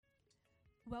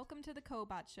Welcome to the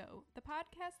Cobot Show, the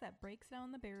podcast that breaks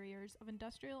down the barriers of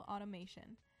industrial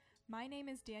automation. My name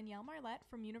is Danielle Marlette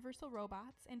from Universal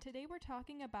Robots, and today we're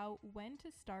talking about when to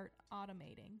start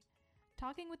automating.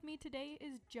 Talking with me today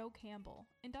is Joe Campbell,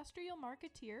 industrial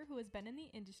marketeer who has been in the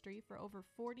industry for over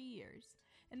 40 years.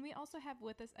 And we also have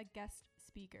with us a guest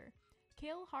speaker,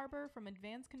 Cale Harbour from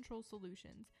Advanced Control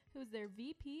Solutions, who is their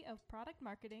VP of Product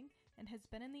Marketing and has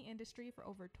been in the industry for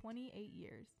over 28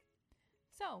 years.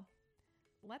 So,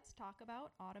 let's talk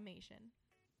about automation.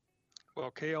 Well,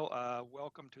 Cale,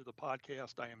 welcome to the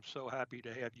podcast. I am so happy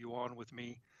to have you on with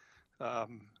me.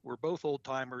 We're both old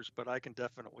timers, but I can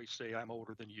definitely say I'm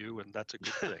older than you, and that's a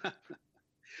good thing.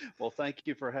 Well, thank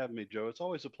you for having me, Joe. It's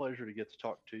always a pleasure to get to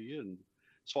talk to you and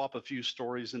swap a few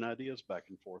stories and ideas back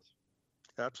and forth.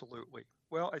 Absolutely.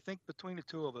 Well, I think between the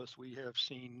two of us, we have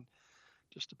seen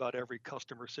just about every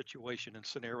customer situation and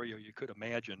scenario you could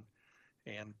imagine.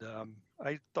 And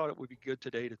I thought it would be good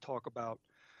today to talk about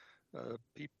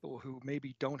people who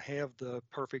maybe don't have the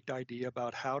perfect idea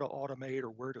about how to automate or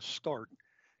where to start.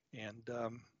 And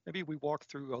maybe we walk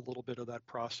through a little bit of that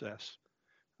process.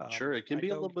 Sure, it can be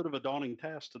a little bit of a daunting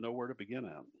task to know where to begin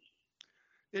at.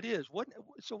 It is. What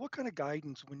kind of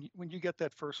guidance when you get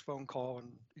that first phone call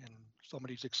and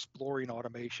somebody's exploring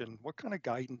automation? What kind of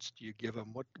guidance do you give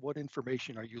them? What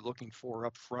information are you looking for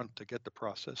up front to get the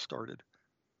process started?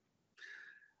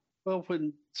 Well,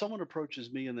 when someone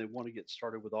approaches me and they want to get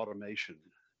started with automation,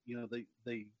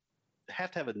 they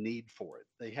have to have a need for it.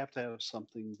 They have to have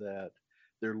something that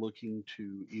they're looking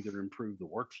to either improve the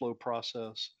workflow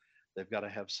process. They've got to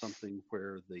have something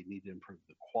where they need to improve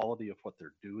the quality of what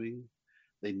they're doing.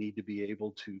 They need to be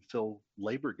able to fill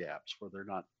labor gaps where they're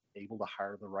not able to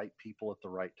hire the right people at the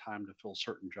right time to fill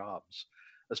certain jobs,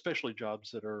 especially jobs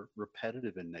that are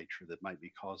repetitive in nature that might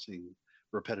be causing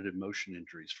repetitive motion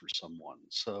injuries for someone.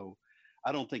 So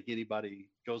I don't think anybody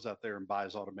goes out there and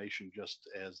buys automation just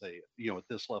as at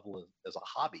this level as a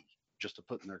hobby, just to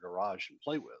put in their garage and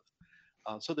play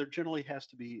with. So there generally has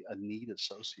to be a need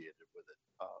associated with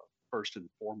it, first and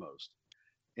foremost.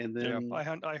 And then, yeah,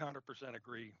 I 100%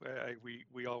 agree.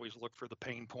 We always look for the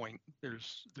pain point.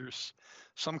 There's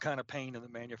some kind of pain in the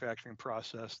manufacturing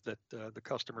process that the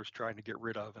customer's trying to get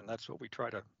rid of, and that's what we try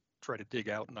to dig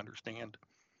out and understand.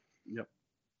 Yep.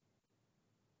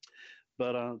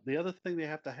 But the other thing they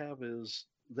have to have is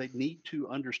they need to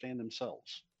understand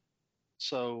themselves.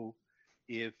 So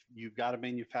if you've got a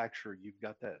manufacturer, you've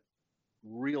got that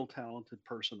real talented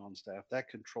person on staff, that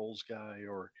controls guy,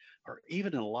 or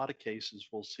even in a lot of cases,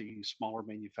 we'll see smaller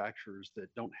manufacturers that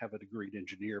don't have a degreed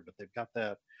engineer, but they've got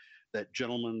that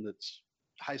gentleman that's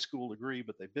high school degree,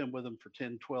 but they've been with them for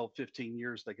 10, 12, 15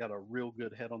 years. They got a real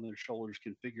good head on their shoulders,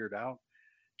 can figure it out,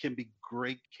 can be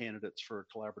great candidates for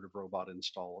a collaborative robot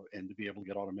install and to be able to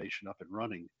get automation up and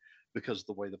running because of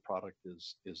the way the product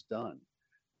is done.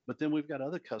 But then we've got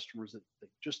other customers that they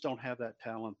just don't have that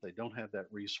talent. They don't have that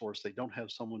resource. They don't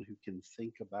have someone who can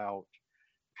think about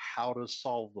how to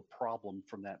solve the problem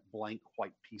from that blank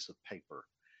white piece of paper.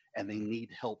 And they need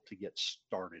help to get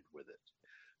started with it.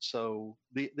 So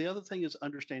the other thing is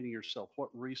understanding yourself. What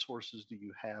resources do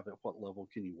you have? At what level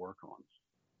can you work on?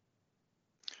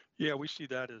 Yeah, we see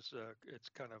that as it's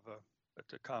kind of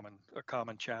a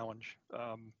common challenge.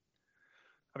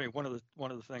 I mean, one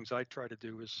of the things I try to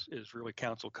do is really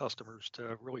counsel customers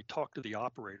to really talk to the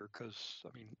operator, because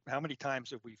I mean, how many times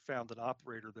have we found an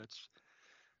operator that's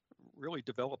really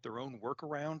developed their own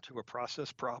workaround to a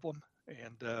process problem,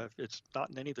 and it's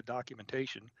not in any of the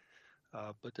documentation,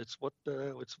 but it's what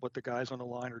the guys on the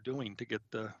line are doing to get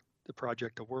the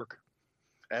project to work.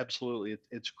 Absolutely.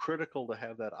 It's critical to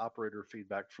have that operator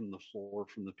feedback from the floor,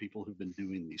 from the people who've been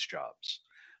doing these jobs.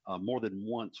 More than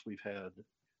once, we've had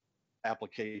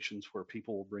applications where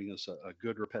people will bring us a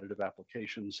good repetitive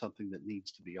application, something that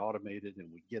needs to be automated, and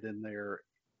we get in there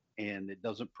and it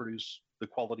doesn't produce the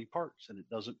quality parts and it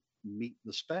doesn't meet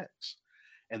the specs.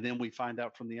 And then we find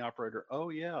out from the operator, oh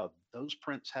yeah, those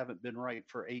prints haven't been right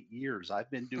for 8 years.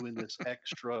 I've been doing this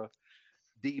extra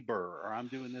deburr, or I'm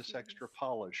doing this extra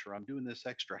polish, or I'm doing this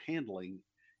extra handling,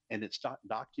 and it's not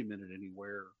documented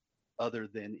anywhere other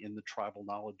than in the tribal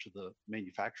knowledge of the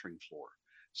manufacturing floor.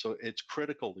 So it's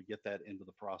critical to get that into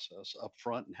the process up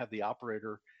front and have the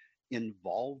operator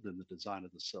involved in the design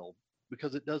of the cell,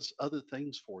 because it does other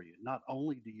things for you. Not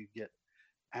only do you get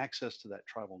access to that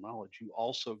tribal knowledge, you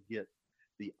also get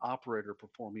the operator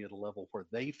performing at a level where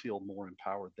they feel more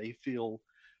empowered. They feel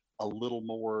a little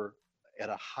more at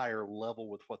a higher level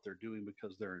with what they're doing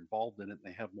because they're involved in it and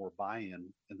they have more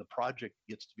buy-in, and the project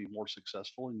gets to be more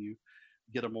successful and you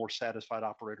get a more satisfied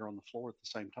operator on the floor at the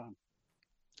same time.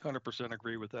 100%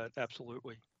 agree with that.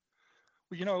 Absolutely.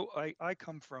 Well, I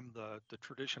come from the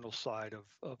traditional side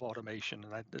of automation,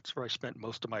 and that's where I spent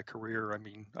most of my career. I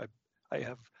mean, I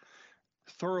have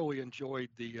thoroughly enjoyed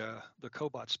the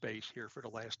cobot space here for the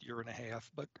last year and a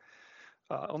half. But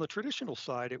on the traditional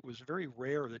side, it was very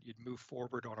rare that you'd move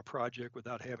forward on a project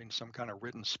without having some kind of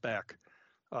written spec.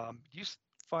 Do you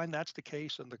find that's the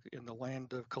case in the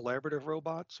land of collaborative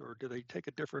robots, or do they take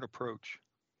a different approach?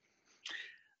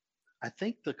 I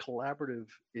think the collaborative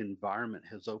environment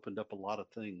has opened up a lot of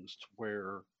things to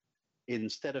where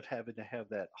instead of having to have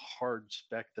that hard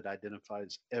spec that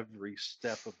identifies every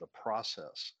step of the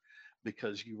process,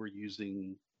 because you were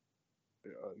using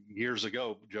years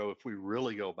ago, Joe, if we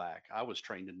really go back, I was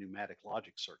trained in pneumatic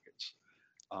logic circuits.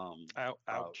 Uh,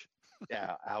 Ouch.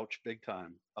 yeah, ouch, big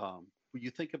time. When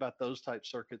you think about those type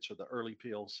circuits or the early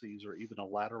PLCs or even a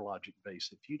ladder logic base,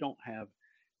 if you don't have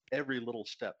every little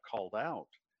step called out,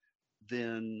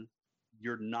 then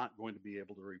you're not going to be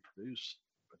able to reproduce.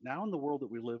 But now in the world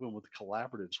that we live in with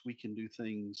collaboratives, we can do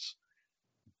things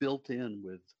built in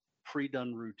with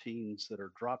pre-done routines that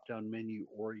are drop-down menu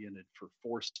oriented for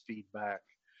force feedback,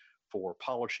 for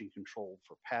polishing control,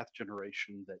 for path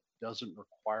generation that doesn't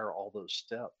require all those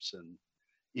steps. And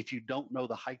if you don't know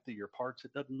the height of your parts,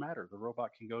 it doesn't matter. The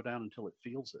robot can go down until it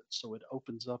feels it. So it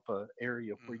opens up an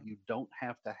area where Mhm. you don't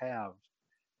have to have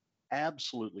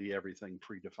absolutely everything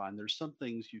predefined. There's some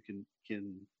things you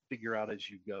can figure out as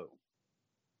you go.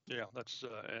 Yeah,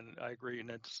 and I agree, and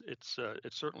it's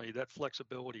certainly that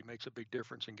flexibility makes a big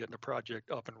difference in getting a project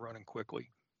up and running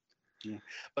quickly. Yeah.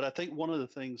 But I think one of the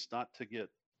things not to get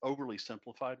overly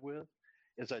simplified with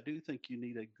is I do think you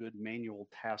need a good manual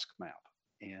task map.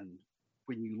 And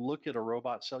when you look at a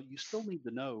robot cell, you still need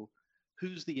to know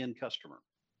who's the end customer.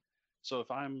 So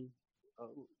if I'm uh,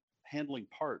 handling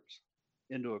parts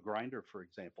into a grinder, for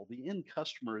example, the end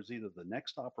customer is either the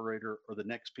next operator or the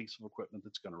next piece of equipment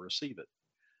that's going to receive it.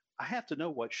 I have to know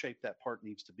what shape that part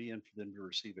needs to be in for them to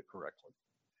receive it correctly.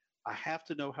 I have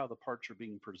to know how the parts are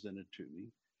being presented to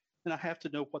me. And I have to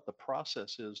know what the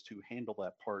process is to handle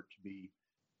that part to be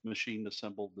machined,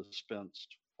 assembled,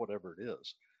 dispensed, whatever it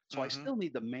is. So I Hmm. still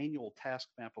need the manual task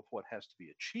map of what has to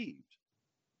be achieved.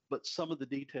 But some of the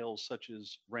details, such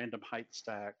as random height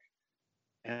stack,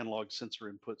 analog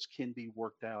sensor inputs, can be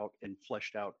worked out and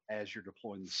fleshed out as you're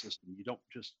deploying the system. You don't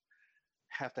just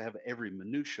have to have every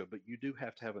minutia, but you do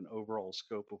have to have an overall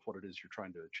scope of what it is you're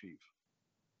trying to achieve.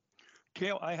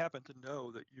 Kale, I happen to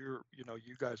know that you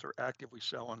guys are actively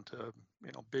selling to,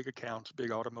 big accounts,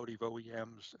 big automotive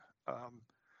OEMs, um,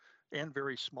 and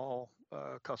very small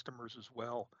customers as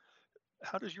well.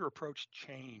 How does your approach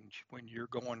change when you're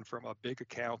going from a big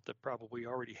account that probably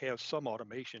already has some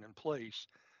automation in place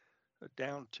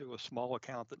down to a small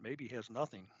account that maybe has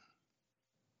nothing?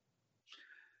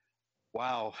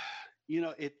 Wow.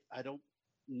 I don't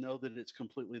know that it's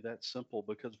completely that simple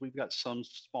because we've got some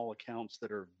small accounts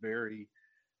that are very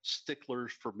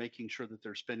sticklers for making sure that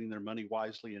they're spending their money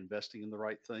wisely, investing in the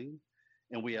right thing.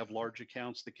 And we have Hmm. large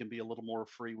accounts that can be a little more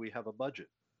free. We have a budget.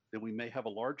 Then we may have a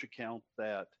large account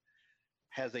that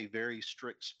has a very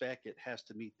strict spec. It has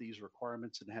to meet these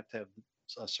requirements and have to have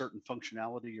a certain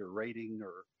functionality or rating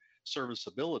or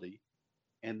serviceability.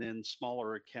 And then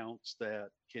smaller accounts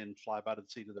that can fly by the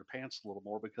seat of their pants a little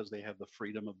more because they have the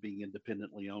freedom of being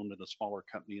independently owned in a smaller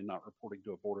company and not reporting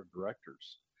to a board of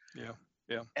directors. Yeah,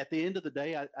 yeah. At the end of the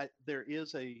day, there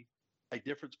is a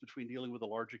difference between dealing with a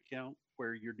large account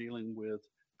where you're dealing with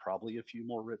probably a few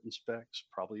more written specs,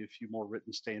 probably a few more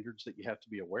written standards that you have to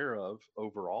be aware of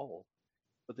overall.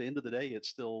 But at the end of the day, it's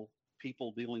still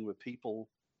people dealing with people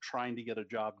trying to get a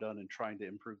job done and trying to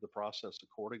improve the process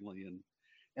accordingly.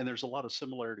 And there's a lot of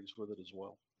similarities with it as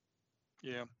well.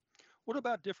 Yeah. What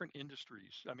about different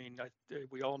industries? I mean,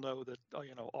 we all know that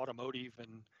automotive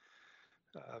and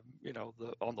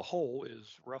the on the whole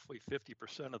is roughly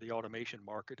 50% of the automation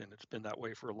market, and it's been that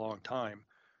way for a long time.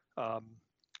 Um,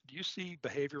 do you see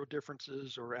behavioral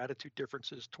differences or attitude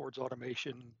differences towards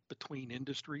automation between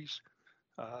industries?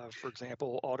 For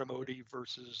example, automotive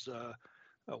versus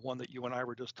one that you and I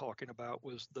were just talking about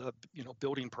was the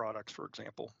building products, for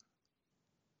example.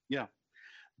 Yeah.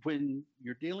 When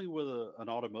you're dealing with an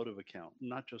automotive account,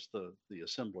 not just the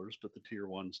assemblers, but the tier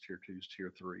ones, tier twos, tier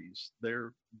threes,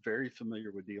 they're very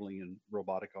familiar with dealing in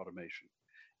robotic automation.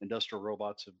 Industrial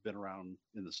robots have been around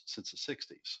since the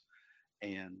 60s.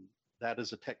 And that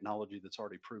is a technology that's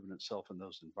already proven itself in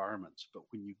those environments. But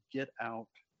when you get out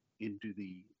into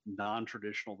the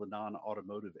non-traditional, the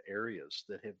non-automotive areas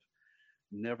that have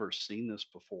never seen this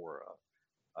before,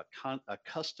 a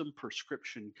custom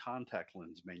prescription contact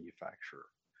lens manufacturer,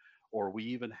 or we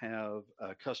even have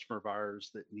a customer of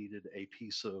ours that needed a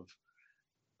piece of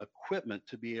equipment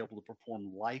to be able to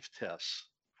perform life tests,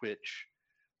 which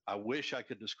I wish I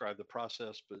could describe the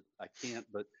process, but I can't.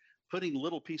 But putting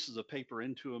little pieces of paper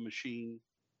into a machine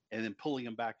and then pulling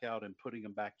them back out and putting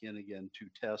them back in again to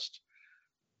test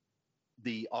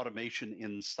the automation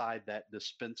inside that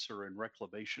dispenser and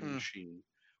reclamation machine,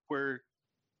 where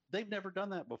they've never done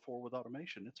that before with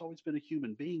automation. It's always been a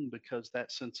human being, because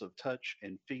that sense of touch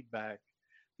and feedback,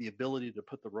 the ability to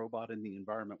put the robot in the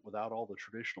environment without all the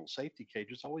traditional safety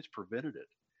cages, always prevented it.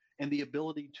 And the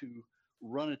ability to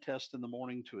run a test in the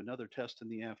morning to another test in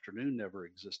the afternoon never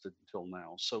existed until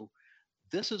now. So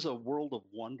this is a world of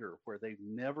wonder where they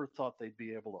never thought they'd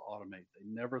be able to automate. They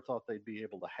never thought they'd be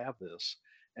able to have this.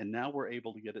 And now we're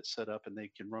able to get it set up, and they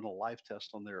can run a live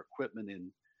test on their equipment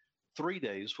in 3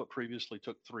 days, what previously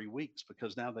took 3 weeks,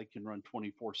 because now they can run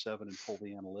 24/7 and pull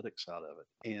the analytics out of it.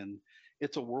 And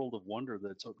it's a world of wonder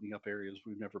that's opening up areas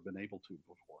we've never been able to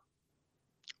before.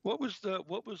 What was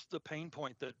the pain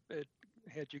point that it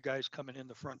had you guys coming in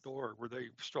the front door? Were they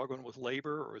struggling with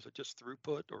labor, or is it just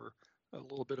throughput, or a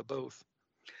little bit of both?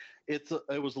 It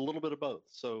was a little bit of both.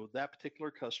 So that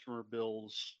particular customer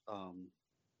builds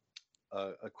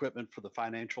equipment for the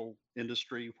financial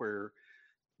industry, where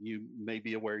you may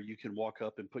be aware you can walk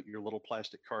up and put your little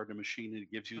plastic card in a machine, and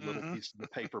it gives you little pieces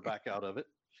of paper back out of it.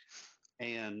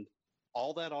 And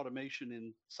all that automation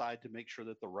inside to make sure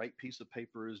that the right piece of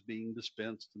paper is being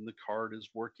dispensed and the card is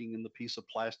working and the piece of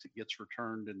plastic gets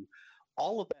returned, and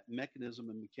all of that mechanism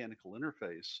and mechanical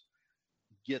interface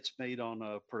gets made on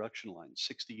a production line,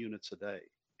 60 units a day.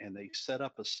 And they set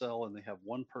up a cell, and they have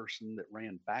one person that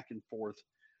ran back and forth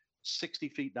 60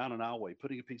 feet down an aisleway,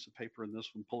 putting a piece of paper in this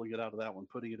one, pulling it out of that one,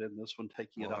 putting it in this one,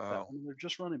 taking it out of that one. And they're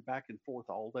just running back and forth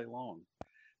all day long,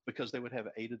 because they would have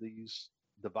 8 of these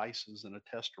devices in a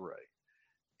test array.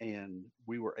 And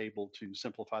we were able to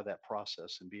simplify that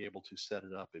process and be able to set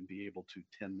it up and be able to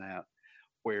tend that,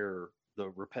 where the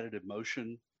repetitive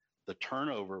motion, the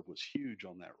turnover was huge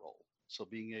on that role. So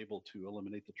being able to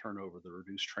eliminate the turnover, the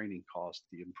reduced training costs,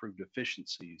 the improved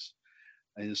efficiencies,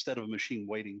 and instead of a machine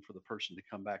waiting for the person to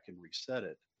come back and reset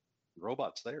it, the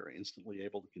robot's there, instantly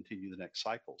able to continue the next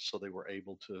cycle. So they were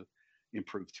able to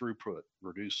improve throughput,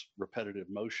 reduce repetitive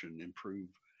motion, improve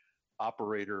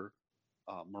operator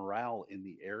morale in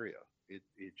the area. It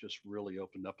just really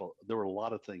opened up. There were a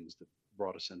lot of things that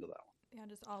brought us into that one. Yeah,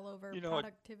 just all over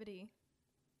productivity.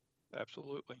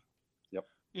 Absolutely. Yep.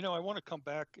 I want to come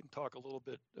back and talk a little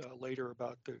bit later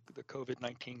about the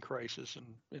COVID-19 crisis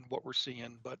and what we're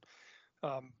seeing. But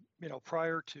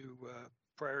prior to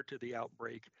the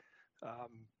outbreak,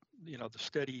 the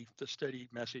steady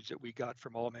message that we got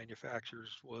from all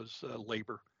manufacturers was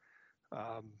labor.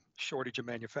 Shortage of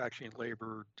manufacturing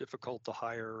labor, difficult to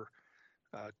hire,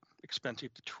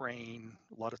 expensive to train,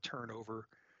 a lot of turnover.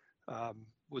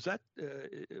 Was that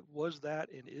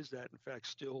and is that in fact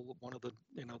still one of the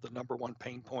the number one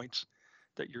pain points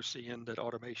that you're seeing that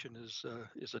automation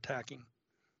is attacking?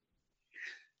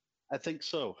 I think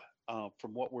so.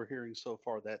 From what we're hearing so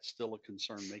far, that's still a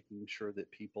concern, making sure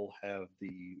that people have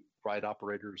the right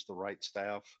operators, the right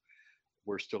staff.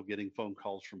 We're still getting phone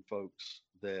calls from folks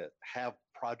that have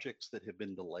projects that have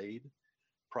been delayed,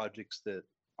 projects that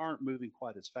aren't moving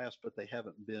quite as fast, but they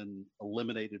haven't been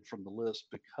eliminated from the list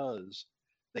because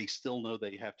they still know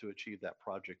they have to achieve that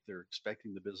project. They're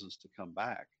expecting the business to come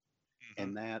back. Mm-hmm.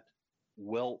 And that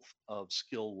wealth of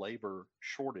skilled labor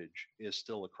shortage is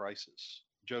still a crisis.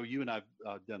 Joe, you and I've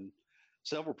done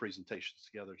several presentations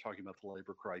together talking about the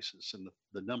labor crisis and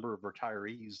the number of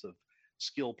retirees of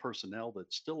skilled personnel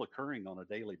that's still occurring on a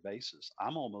daily basis.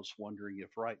 I'm almost wondering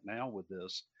if right now with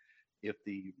this, if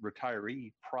the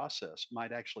retiree process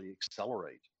might actually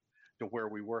accelerate to where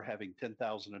we were having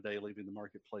 10,000 a day leaving the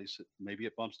marketplace. Maybe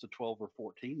it bumps to 12 or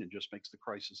 14 and just makes the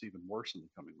crisis even worse in the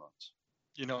coming months.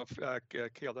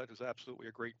 Cale, that is absolutely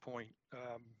a great point.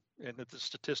 And that the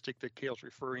statistic that Cale's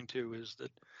referring to is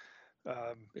that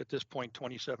at this point,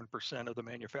 27% of the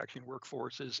manufacturing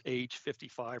workforce is age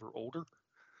 55 or older,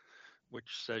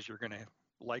 which says you're going to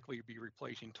likely be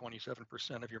replacing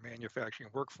 27% of your manufacturing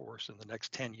workforce in the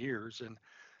next 10 years. And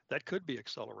that could be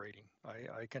accelerating.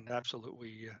 I can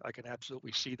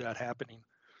absolutely see that happening.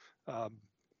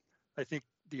 I think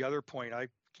the other point I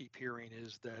keep hearing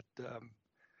is that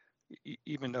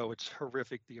even though it's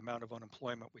horrific, the amount of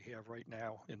unemployment we have right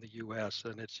now in the U.S.,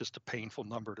 and it's just a painful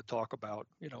number to talk about,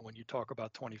 when you talk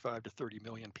about 25 to 30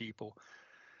 million people,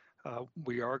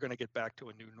 we are going to get back to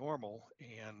a new normal.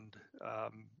 And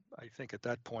I think at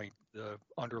that point, the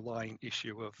underlying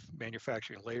issue of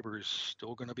manufacturing labor is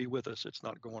still going to be with us. It's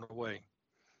not going away.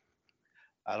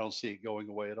 I don't see it going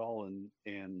away at all.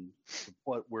 And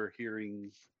what we're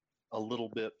hearing a little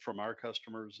bit from our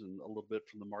customers and a little bit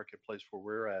from the marketplace where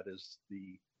we're at is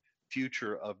the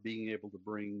future of being able to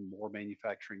bring more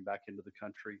manufacturing back into the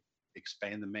country,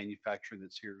 expand the manufacturing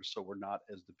that's here so we're not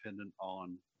as dependent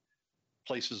on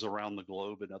places around the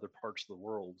globe and other parts of the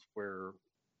world where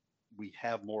we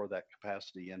have more of that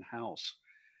capacity in-house.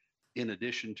 In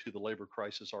addition to the labor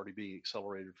crisis already being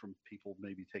accelerated from people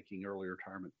maybe taking early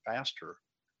retirement faster,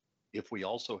 if we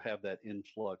also have that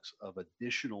influx of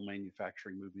additional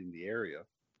manufacturing moving in the area,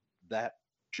 that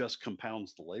just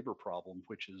compounds the labor problem,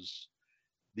 which is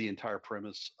the entire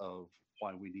premise of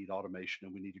why we need automation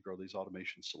and we need to grow these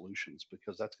automation solutions,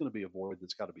 because that's going to be a void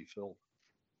that's got to be filled.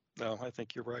 No, I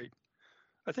think you're right.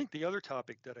 I think the other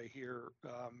topic that I hear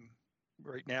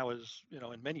right now is,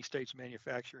 in many states,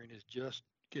 manufacturing is just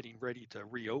getting ready to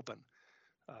reopen.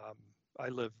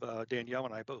 Danielle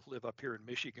and I both live up here in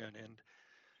Michigan, and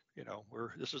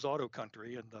this is auto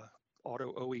country, and the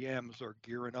auto OEMs are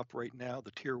gearing up right now.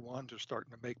 The tier ones are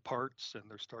starting to make parts, and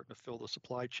they're starting to fill the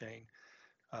supply chain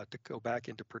to go back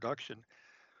into production.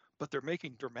 But they're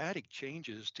making dramatic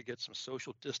changes to get some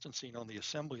social distancing on the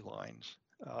assembly lines.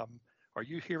 Are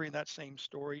you hearing that same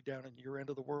story down in your end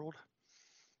of the world?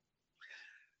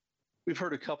 We've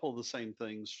heard a couple of the same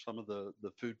things. Some of the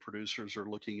food producers are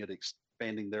looking at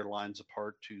expanding their lines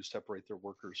apart to separate their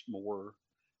workers more,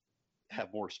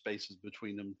 have more spaces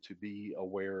between them to be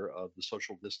aware of the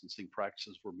social distancing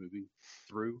practices we're moving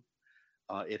through.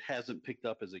 It hasn't picked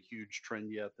up as a huge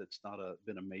trend yet. That's not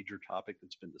been a major topic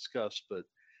that's been discussed, but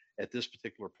at this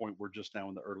particular point, we're just now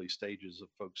in the early stages of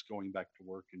folks going back to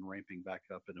work and ramping back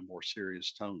up in a more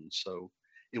serious tone. So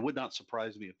it would not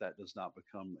surprise me if that does not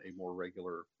become a more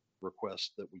regular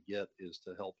request that we get, is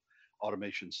to help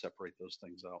automation separate those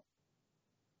things out.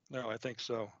 No, I think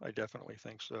so. I definitely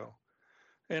think so.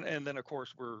 And then of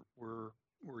course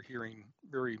we're hearing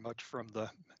very much from the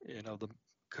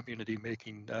community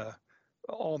making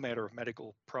all manner of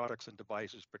medical products and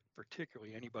devices, but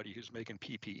particularly anybody who's making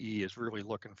PPE is really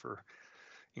looking for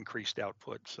increased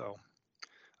output. So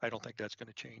I don't think that's going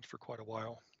to change for quite a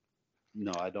while.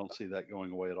 No, I don't see that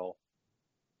going away at all.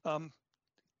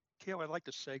 Cale, I'd like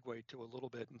to segue to a little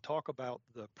bit and talk about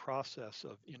the process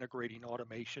of integrating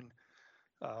automation.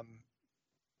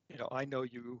 I know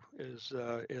you as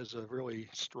a really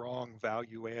strong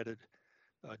value-added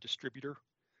distributor.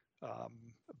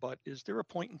 But is there a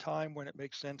point in time when it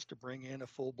makes sense to bring in a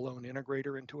full-blown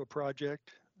integrator into a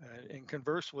project? And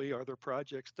conversely, are there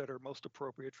projects that are most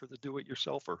appropriate for the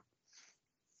do-it-yourselfer?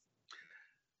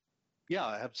 Yeah,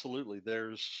 absolutely.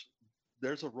 There's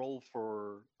a role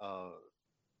for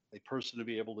a person to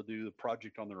be able to do the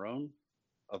project on their own,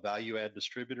 a value-add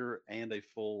distributor, and a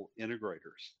full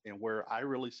integrators. And where I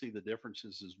really see the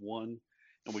differences is one,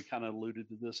 and we kind of alluded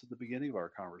to this at the beginning of our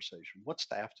conversation, what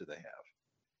staff do they have?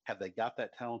 Have they got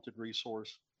that talented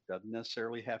resource? Doesn't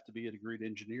necessarily have to be a degreed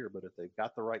engineer, but if they've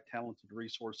got the right talented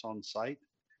resource on site,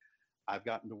 I've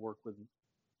gotten to work with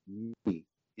many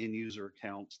end-user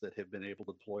accounts that have been able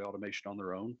to deploy automation on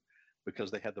their own because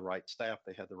they had the right staff,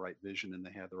 they had the right vision, and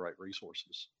they had the right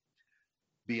resources.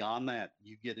 Beyond that,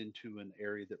 you get into an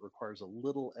area that requires a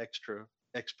little extra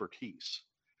expertise,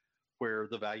 where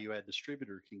the value add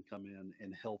distributor can come in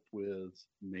and help with,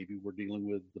 maybe we're dealing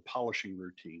with the polishing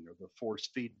routine or the force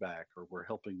feedback, or we're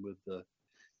helping with the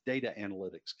data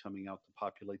analytics coming out to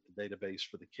populate the database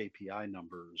for the KPI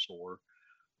numbers, or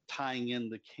tying in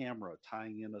the camera,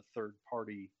 tying in a third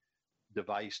party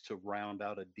device to round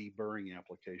out a deburring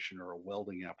application or a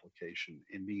welding application,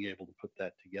 and being able to put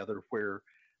that together where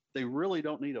they really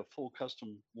don't need a full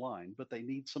custom line, but they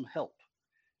need some help.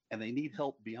 And they need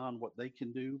help beyond what they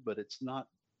can do, but it's not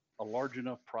a large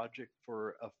enough project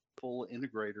for a full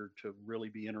integrator to really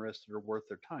be interested or worth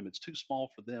their time. It's too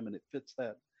small for them, and it fits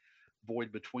that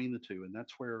void between the two. And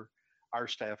that's where our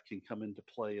staff can come into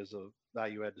play as a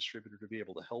value add distributor to be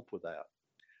able to help with that.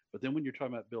 But then when you're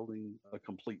talking about building a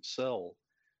complete cell,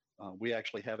 we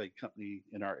actually have a company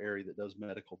in our area that does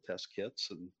medical test kits,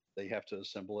 and they have to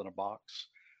assemble in a box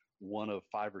one of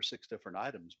 5 or 6 different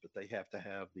items, but they have to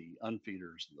have the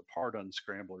unfeeders and the part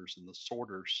unscramblers and the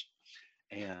sorters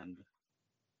and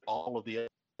all of the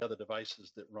other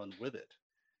devices that run with it.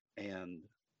 And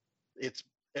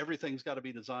everything's got to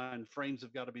be designed. Frames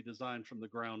have got to be designed from the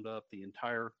ground up. The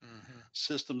entire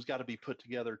system's got to be put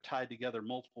together, tied together,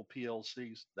 multiple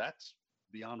PLCs. That's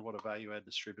beyond what a value add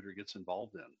distributor gets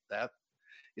involved in. That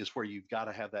is where you've got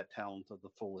to have that talent of the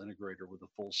full integrator with the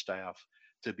full staff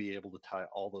to be able to tie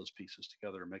all those pieces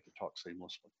together and make it talk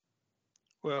seamlessly.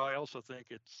 Well, I also think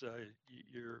it's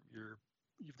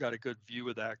you've got a good view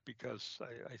of that, because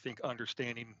I think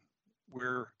understanding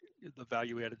where the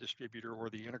value-added distributor or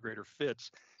the integrator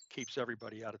fits keeps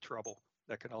everybody out of trouble.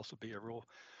 That can also be a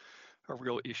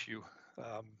real issue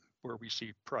where we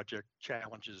see project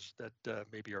challenges that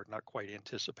maybe are not quite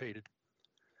anticipated.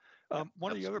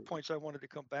 One of the other points I wanted to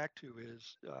come back to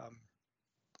is,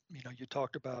 you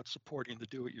talked about supporting the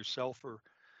do-it-yourselfer.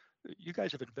 You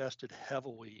guys have invested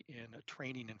heavily in a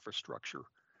training infrastructure.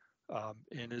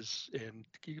 And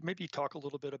can you maybe talk a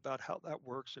little bit about how that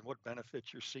works and what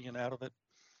benefits you're seeing out of it?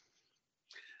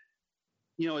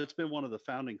 It's been one of the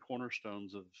founding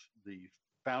cornerstones of the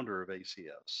founder of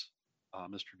ACS,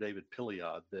 Mr. David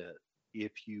Piliad, that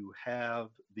if you have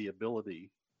the ability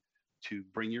to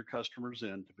bring your customers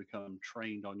in to become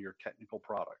trained on your technical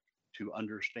product, to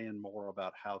understand more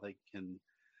about how they can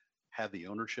have the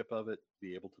ownership of it,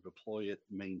 be able to deploy it,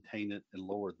 maintain it, and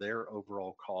lower their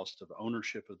overall cost of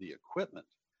ownership of the equipment,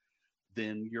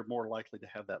 then you're more likely to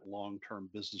have that long-term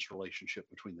business relationship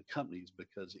between the companies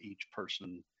because each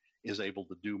person is able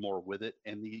to do more with it,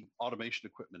 and the automation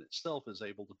equipment itself is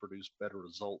able to produce better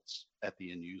results at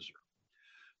the end user.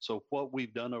 So what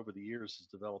we've done over the years is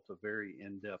developed a very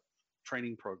in-depth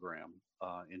training program.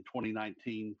 In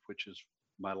 2019, which is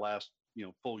my last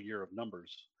full year of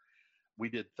numbers, we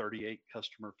did 38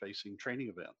 customer-facing training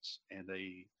events, and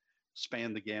they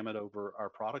spanned the gamut over our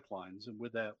product lines. And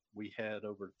with that, we had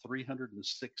over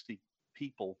 360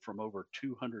 people from over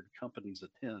 200 companies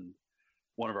attend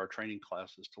one of our training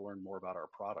classes to learn more about our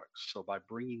products. So by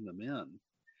bringing them in,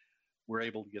 we're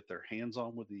able to get their hands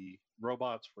on with the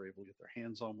robots. We're able to get their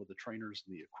hands on with the trainers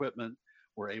and the equipment.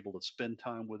 We're able to spend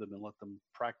time with them and let them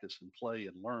practice and play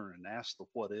and learn and ask the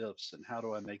what ifs and how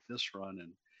do I make this run?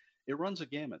 And it runs a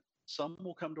gamut. Some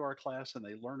will come to our class and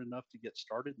they learn enough to get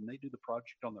started and they do the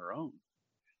project on their own.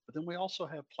 But then we also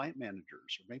have plant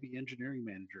managers or maybe engineering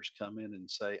managers come in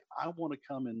and say, I want to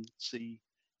come and see,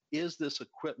 is this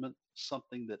equipment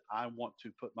something that I want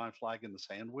to put my flag in the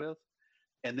sand with?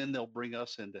 And then they'll bring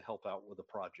us in to help out with the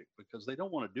project because they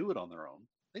don't want to do it on their own.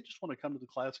 They just want to come to the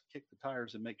class, kick the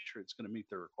tires, and make sure it's going to meet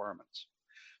their requirements.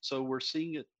 So we're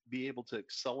seeing it be able to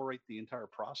accelerate the entire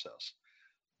process.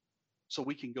 So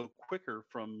we can go quicker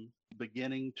from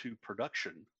beginning to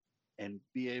production and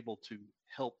be able to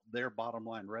help their bottom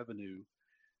line revenue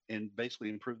and basically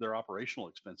improve their operational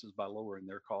expenses by lowering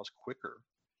their costs quicker.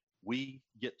 We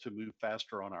get to move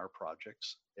faster on our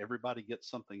projects. Everybody gets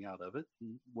something out of it.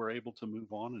 And we're able to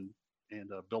move on and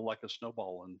build like a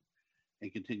snowball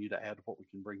and continue to add what we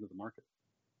can bring to the market.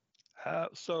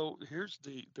 So here's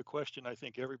the question I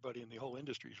think everybody in the whole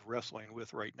industry is wrestling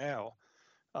with right now.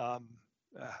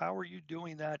 How are you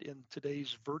doing that in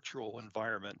today's virtual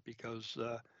environment? Because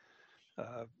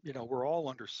we're all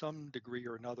under some degree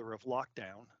or another of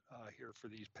lockdown here for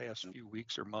these past few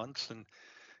weeks or months, and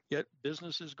yet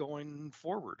business is going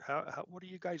forward. What are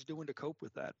you guys doing to cope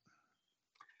with that?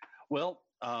 Well,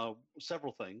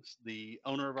 several things. The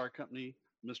owner of our company,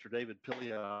 Mr. David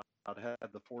Piliad, had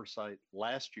the foresight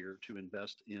last year to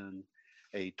invest in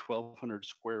a 1,200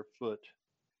 square foot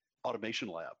automation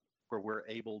lab where we're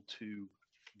able to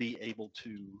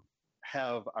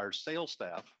have our sales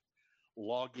staff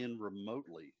log in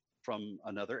remotely from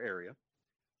another area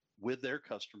with their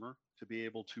customer to be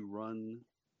able to run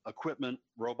equipment,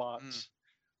 robots,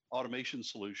 automation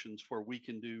solutions where we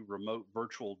can do remote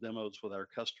virtual demos with our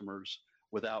customers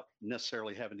without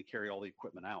necessarily having to carry all the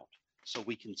equipment out. So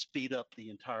we can speed up the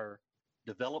entire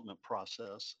development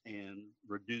process and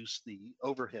reduce the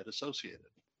overhead associated.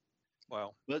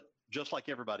 Wow. But just like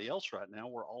everybody else right now,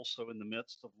 we're also in the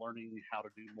midst of learning how to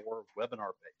do more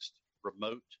webinar-based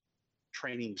remote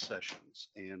training sessions.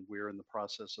 And we're in the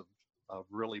process of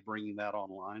really bringing that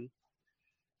online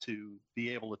to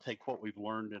be able to take what we've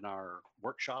learned in our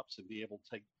workshops and be able to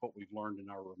take what we've learned in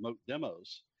our remote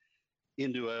demos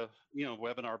into a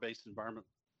webinar-based environment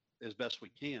as best we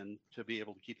can to be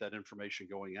able to keep that information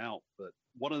going out. But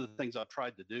one of the things I've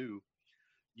tried to do,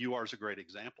 UR is a great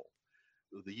example.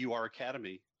 The UR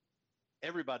Academy,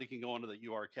 everybody can go onto the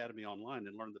UR Academy online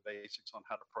and learn the basics on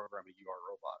how to program a UR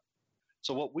robot.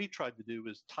 So what we tried to do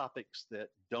is topics that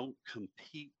don't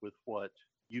compete with what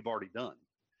you've already done.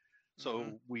 So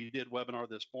we did a webinar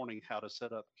this morning, how to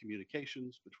set up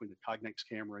communications between the Cognex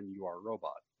camera and UR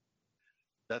robot.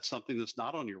 That's something that's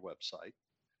not on your website.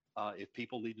 If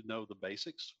people need to know the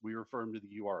basics, we refer them to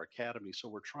the UR Academy. So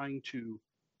we're trying to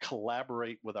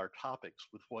collaborate with our topics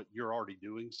with what you're already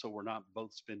doing. So we're not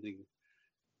both spending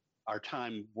our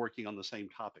time working on the same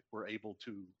topic. We're able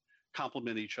to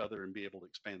complement each other and be able to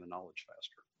expand the knowledge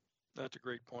faster. That's a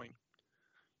great point.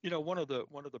 One of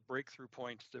the breakthrough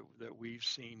points that we've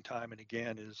seen time and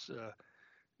again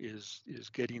is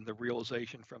getting the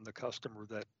realization from the customer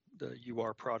that the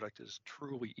UR product is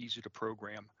truly easy to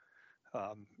program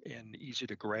and easy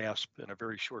to grasp in a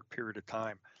very short period of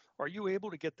time. Are you able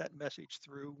to get that message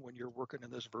through when you're working in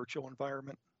this virtual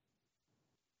environment?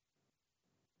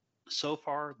 So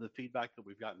far, the feedback that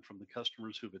we've gotten from the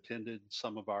customers who've attended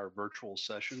some of our virtual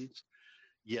sessions,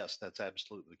 yes, that's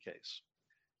absolutely the case.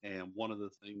 And one of the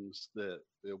things that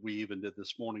we even did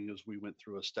this morning is we went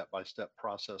through a step-by-step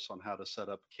process on how to set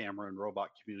up camera and robot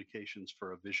communications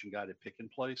for a vision-guided pick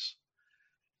and place.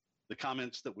 The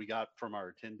comments that we got from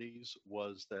our attendees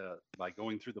was that by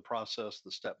going through the process,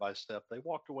 the step-by-step, they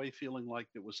walked away feeling like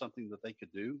it was something that they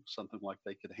could do, something like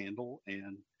they could handle,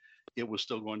 and it was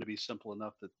still going to be simple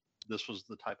enough that this was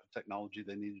the type of technology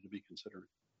they needed to be considering.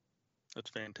 That's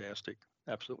fantastic.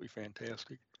 Absolutely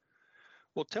fantastic.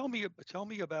 Well, tell me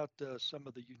about some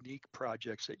of the unique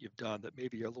projects that you've done that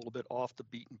maybe are a little bit off the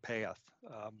beaten path.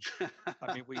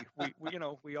 I mean,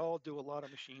 we all do a lot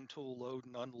of machine tool load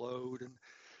and unload,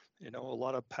 and a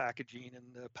lot of packaging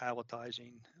and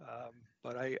palletizing.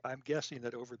 But I'm guessing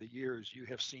that over the years you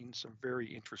have seen some very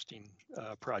interesting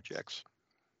projects.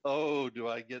 Oh, do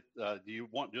you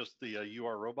want just the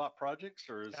UR robot projects,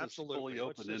 or is Absolutely. this fully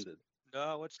open-ended?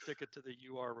 No, let's stick it to the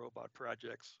UR robot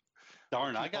projects.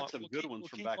 Darn, I got some good ones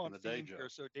from back in the day, Joe.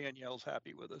 So Danielle's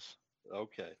happy with us.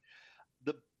 Okay.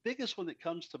 The biggest one that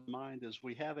comes to mind is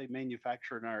we have a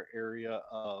manufacturer in our area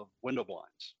of window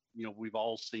blinds. We've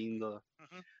all seen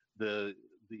the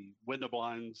window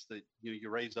blinds that you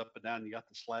raise up and down. You got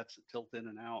the slats that tilt in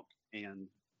and out, and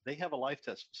they have a life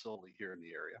test facility here in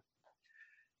the area.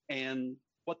 And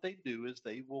what they do is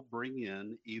they will bring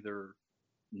in either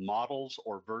models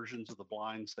or versions of the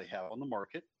blinds they have on the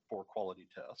market for quality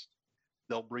test.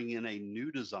 They'll bring in a new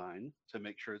design to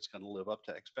make sure it's going to live up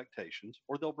to expectations,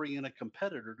 or they'll bring in a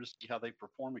competitor to see how they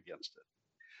perform against it.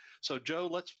 So Joe,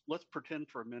 let's pretend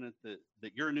for a minute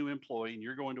that you're a new employee and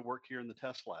you're going to work here in the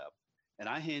test lab, and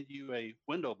I hand you a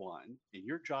window blind, and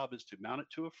your job is to mount it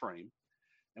to a frame.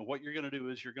 And what you're going to do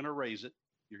is you're going to raise it,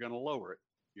 you're going to lower it,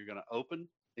 you're going to open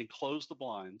and close the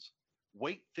blinds,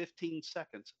 wait 15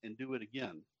 seconds and do it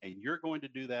again. And you're going to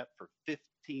do that for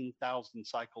 15,000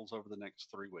 cycles over the next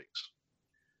 3 weeks.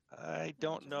 I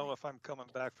don't know if I'm coming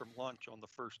back from lunch on the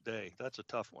first day. That's a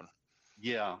tough one.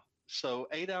 Yeah. So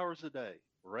 8 hours a day,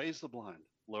 raise the blind,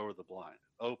 lower the blind,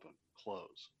 open,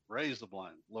 close, raise the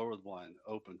blind, lower the blind,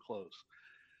 open, close.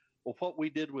 Well, what we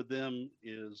did with them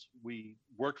is we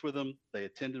worked with them. They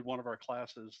attended one of our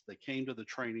classes. They came to the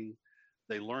training.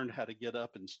 They learned how to get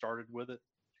up and started with it.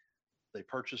 They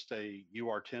purchased a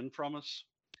UR10 from us.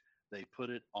 They put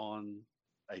it on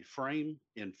a frame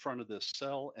in front of this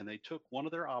cell, and they took one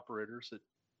of their operators, a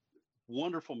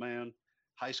wonderful man,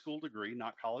 high school degree,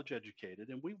 not college educated,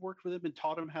 and we worked with him and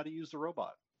taught him how to use the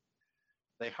robot.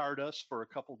 They hired us for a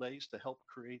couple days to help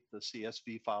create the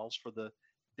CSV files for the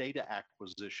data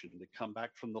acquisition to come back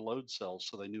from the load cells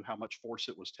so they knew how much force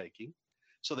it was taking.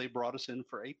 So they brought us in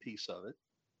for a piece of it.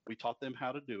 We taught them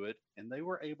how to do it, and they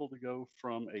were able to go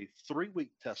from a 3-week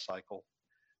test cycle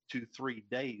to 3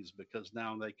 days because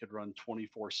now they could run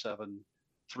 24/7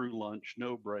 through lunch,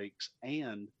 no breaks,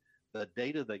 and the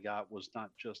data they got was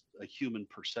not just a human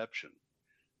perception.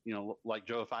 Like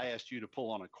Joe, if I asked you to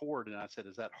pull on a cord and I said,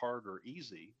 is that hard or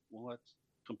easy? Well, that's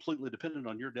completely dependent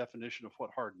on your definition of what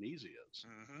hard and easy is.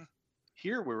 Mm-hmm.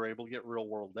 Here, we were able to get real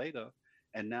world data,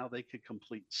 and now they could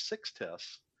complete 6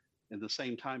 tests in the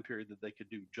same time period that they could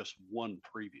do just one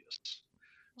previous.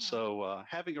 Wow. So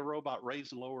having a robot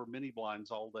raise and lower mini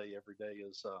blinds all day, every day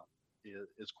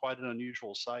is quite an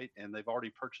unusual sight. And they've already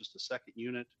purchased a second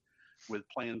unit with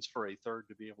plans for a third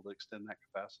to be able to extend that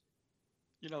capacity.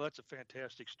 That's a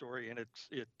fantastic story, and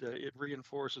it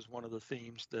reinforces one of the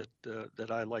themes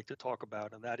that I like to talk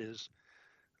about, and that is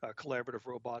collaborative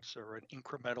robots are an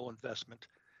incremental investment.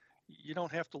 You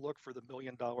don't have to look for the $1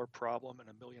 million problem and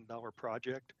 $1 million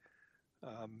project.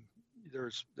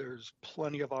 There's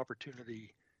plenty of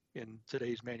opportunity in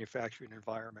today's manufacturing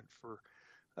environment for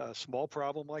a small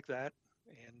problem like that,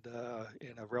 and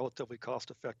in a relatively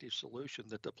cost-effective solution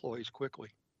that deploys quickly.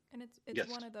 And it's yes.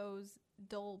 One of those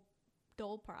dull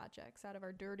projects out of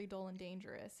our dirty, dull, and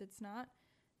dangerous. It's not,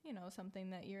 something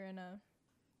that you're in a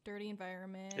dirty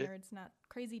environment or it's not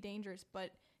crazy dangerous.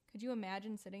 But could you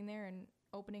imagine sitting there and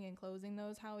opening and closing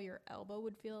those? How your elbow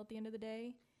would feel at the end of the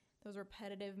day? Those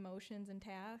repetitive motions and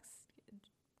tasks,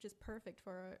 just perfect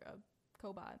for a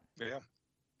cobot. Yeah.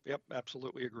 Yep.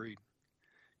 Absolutely agreed.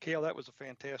 Cale, that was a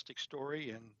fantastic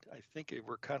story, and I think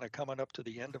we're kind of coming up to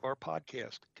the end of our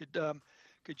podcast.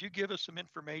 Could you give us some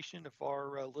information if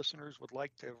our listeners would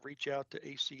like to reach out to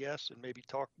ACS and maybe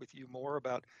talk with you more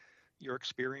about your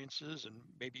experiences and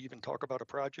maybe even talk about a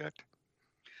project?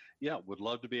 Yeah, would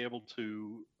love to be able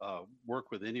to work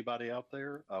with anybody out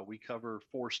there. We cover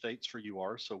 4 states for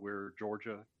UR, so we're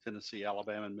Georgia, Tennessee,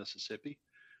 Alabama, and Mississippi.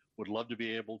 Would love to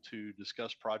be able to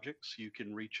discuss projects. You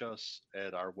can reach us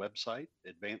at our website,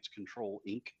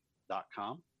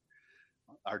 advancedcontrolinc.com.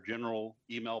 Our general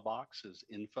email box is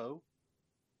info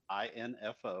at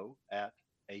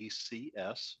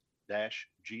acs-ga.com.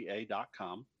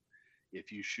 If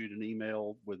you shoot an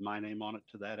email with my name on it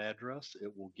to that address,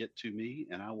 it will get to me,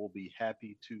 and I will be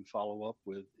happy to follow up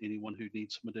with anyone who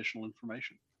needs some additional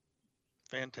information.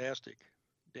 Fantastic.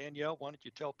 Danielle, why don't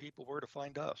you tell people where to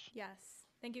find us? Yes.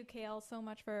 Thank you, Cale, so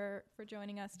much for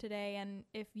joining us today. And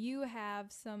if you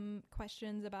have some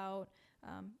questions about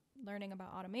learning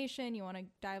about automation, you want to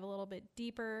dive a little bit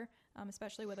deeper,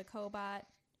 especially with a cobot,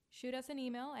 shoot us an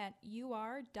email at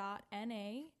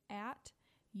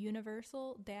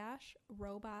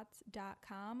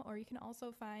ur.na@universal-robots.com, or you can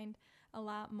also find a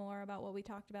lot more about what we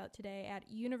talked about today at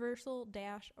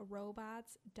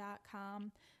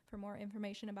universal-robots.com for more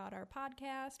information about our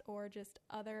podcast or just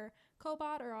other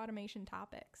cobot or automation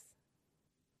topics.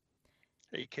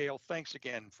 Hey, Cale, thanks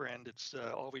again, friend. It's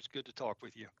always good to talk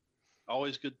with you.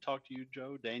 Always good to talk to you,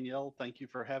 Joe. Danielle, thank you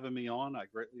for having me on. I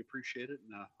greatly appreciate it,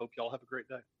 and I hope y'all have a great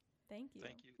day. Thank you.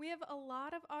 Thank you. We have a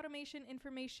lot of automation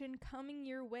information coming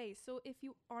your way, so if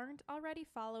you aren't already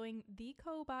following The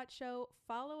Cobot Show,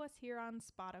 follow us here on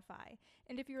Spotify.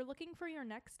 And if you're looking for your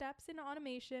next steps in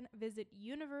automation, visit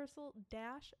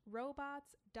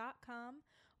universal-robots.com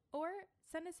or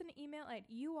send us an email at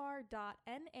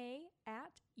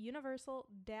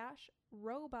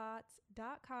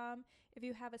ur.na@universal-robots.com if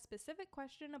you have a specific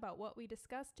question about what we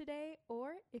discussed today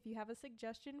or if you have a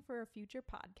suggestion for a future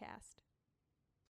podcast.